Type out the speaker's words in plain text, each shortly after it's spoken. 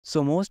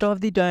So most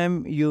of the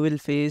time you will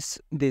face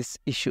this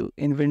issue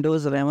in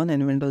Windows 11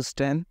 and Windows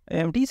 10.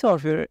 AMD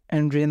software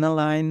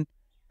Adrenaline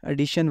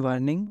Edition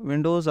warning.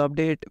 Windows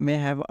update may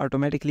have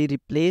automatically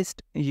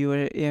replaced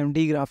your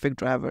AMD graphic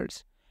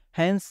drivers.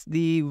 Hence,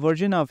 the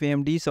version of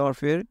AMD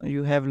software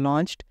you have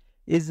launched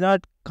is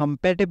not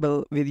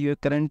compatible with your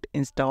current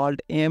installed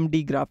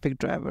AMD graphic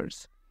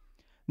drivers.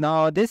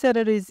 Now, this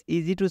error is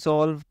easy to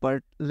solve,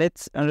 but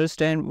let's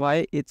understand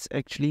why it's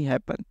actually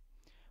happened.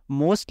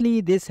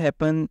 Mostly this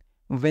happens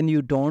when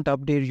you don't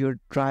update your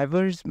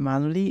drivers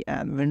manually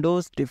and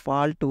Windows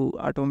default to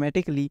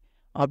automatically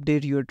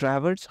update your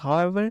drivers.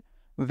 However,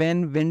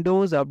 when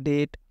Windows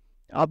update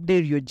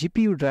your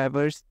GPU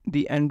drivers,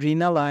 the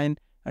Adrenaline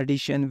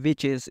Edition,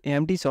 which is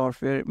AMD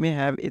software, may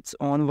have its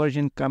own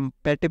version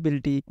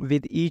compatibility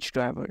with each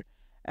driver.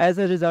 As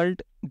a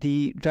result,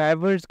 the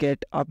drivers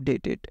get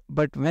updated.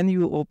 But when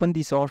you open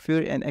the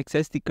software and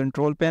access the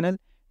control panel,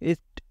 it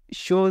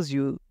shows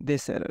you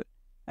this error.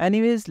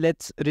 Anyways,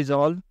 let's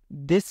resolve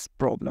this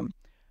problem.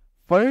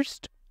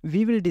 First,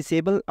 we will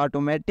disable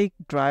automatic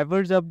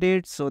drivers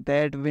update so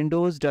that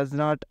Windows does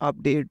not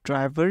update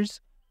drivers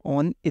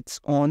on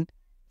its own,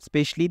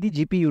 especially the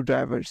GPU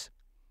drivers.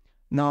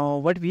 Now,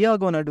 what we are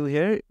gonna do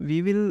here,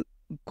 we will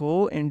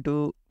go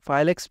into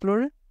File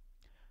Explorer,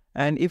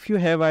 and if you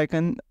have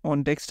icon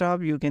on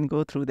desktop, you can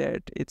go through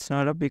that. It's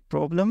not a big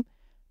problem.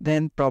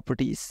 Then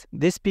Properties,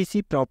 this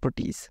PC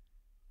Properties.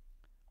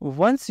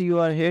 Once you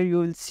are here, you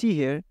will see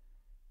here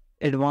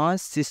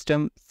Advanced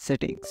System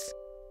Settings.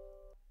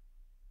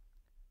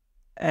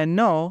 And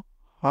now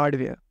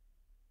Hardware.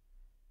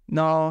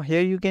 Now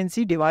here you can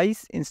see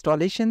Device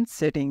Installation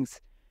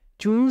Settings.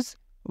 Choose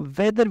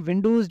whether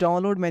Windows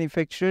download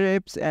manufacturer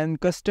apps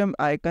and custom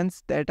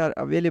icons that are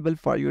available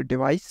for your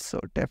device. So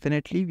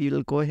definitely we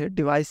will go here,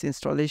 Device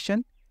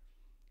Installation.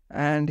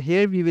 And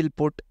here we will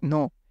put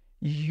no.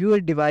 Your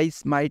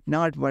device might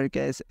not work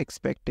as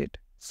expected.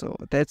 So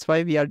that's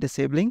why we are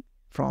disabling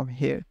from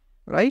here,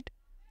 right?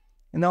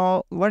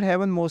 Now, what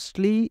happened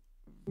mostly,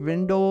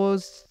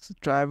 Windows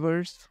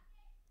drivers,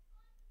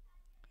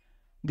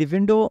 the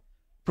window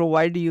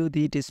provide you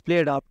the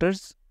display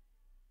adapters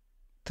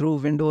through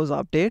Windows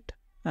Update,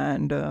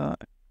 and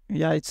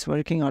yeah, it's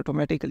working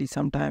automatically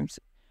sometimes.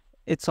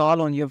 It's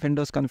all on your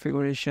Windows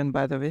configuration,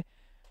 by the way.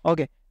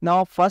 Okay,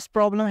 now first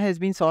problem has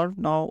been solved.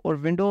 Now, or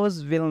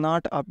Windows will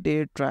not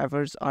update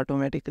drivers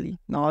automatically.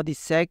 Now, the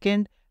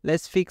second,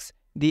 let's fix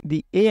the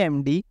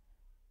AMD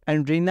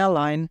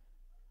Adrenaline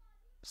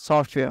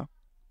software,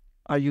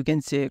 or you can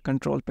say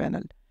control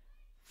panel.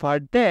 For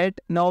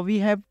that, now we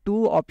have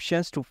two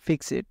options to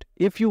fix it.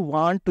 If you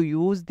want to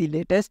use the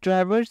latest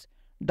drivers,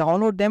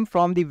 download them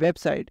from the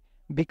website,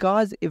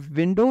 because if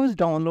Windows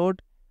download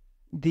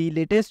the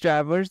latest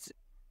drivers,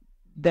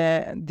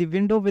 the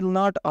window will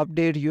not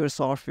update your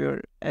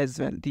software as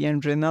well, the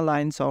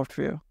Adrenaline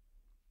software.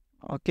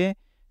 Okay,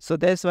 so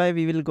that's why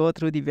we will go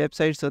through the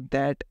website so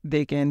that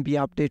they can be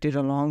updated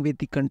along with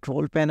the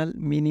control panel,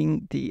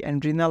 meaning the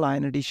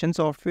Adrenaline Edition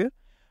software.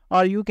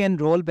 Or you can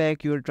roll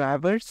back your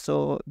drivers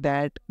so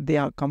that they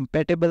are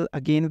compatible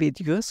again with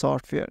your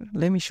software.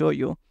 Let me show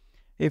you.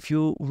 If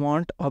you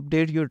want to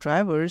update your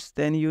drivers,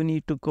 then you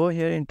need to go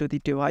here into the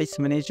device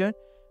manager,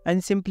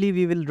 and simply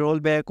we will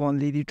roll back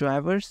only the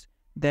drivers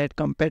that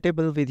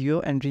compatible with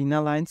your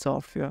Adrenaline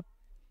software.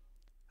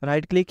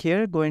 Right click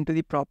here, go into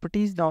the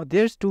properties. Now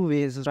there's two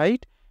ways,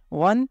 right?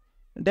 One,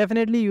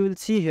 definitely you will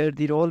see here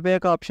the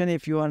rollback option.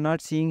 If you are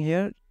not seeing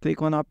here,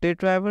 click on update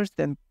drivers,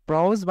 then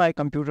browse my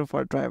computer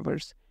for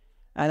drivers.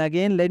 And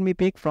again, let me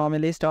pick from a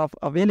list of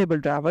available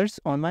drivers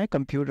on my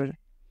computer.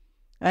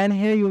 And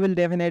here you will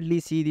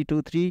definitely see the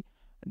 2-3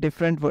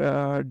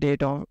 different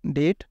date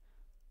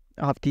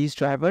of these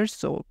drivers.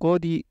 So go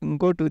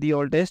to the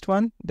oldest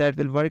one that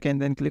will work,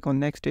 and then click on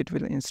next. It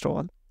will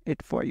install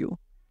it for you.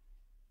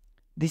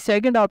 The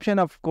second option,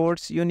 of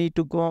course, you need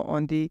to go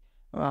on the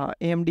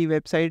AMD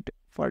website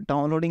for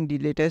downloading the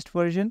latest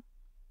version,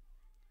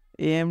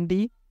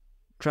 AMD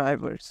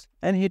drivers,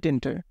 and hit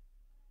enter.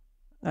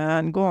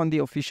 And go on the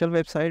official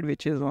website,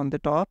 which is on the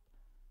top.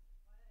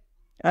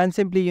 And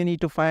simply you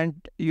need to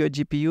find your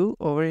GPU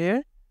over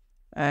here,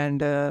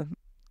 and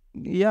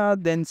yeah,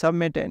 then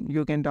submit, and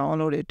you can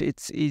download it.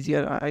 It's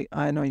easier.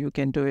 I know you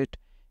can do it.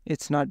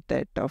 It's not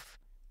that tough.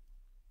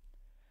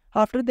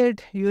 After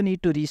that, you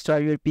need to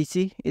restart your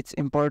PC. It's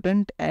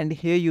important. And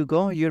here you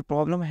go. Your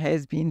problem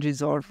has been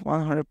resolved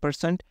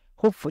 100%.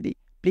 Hopefully,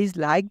 please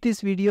like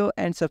this video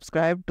and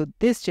subscribe to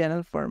this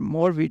channel for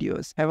more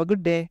videos. Have a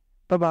good day.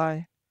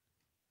 Bye-bye.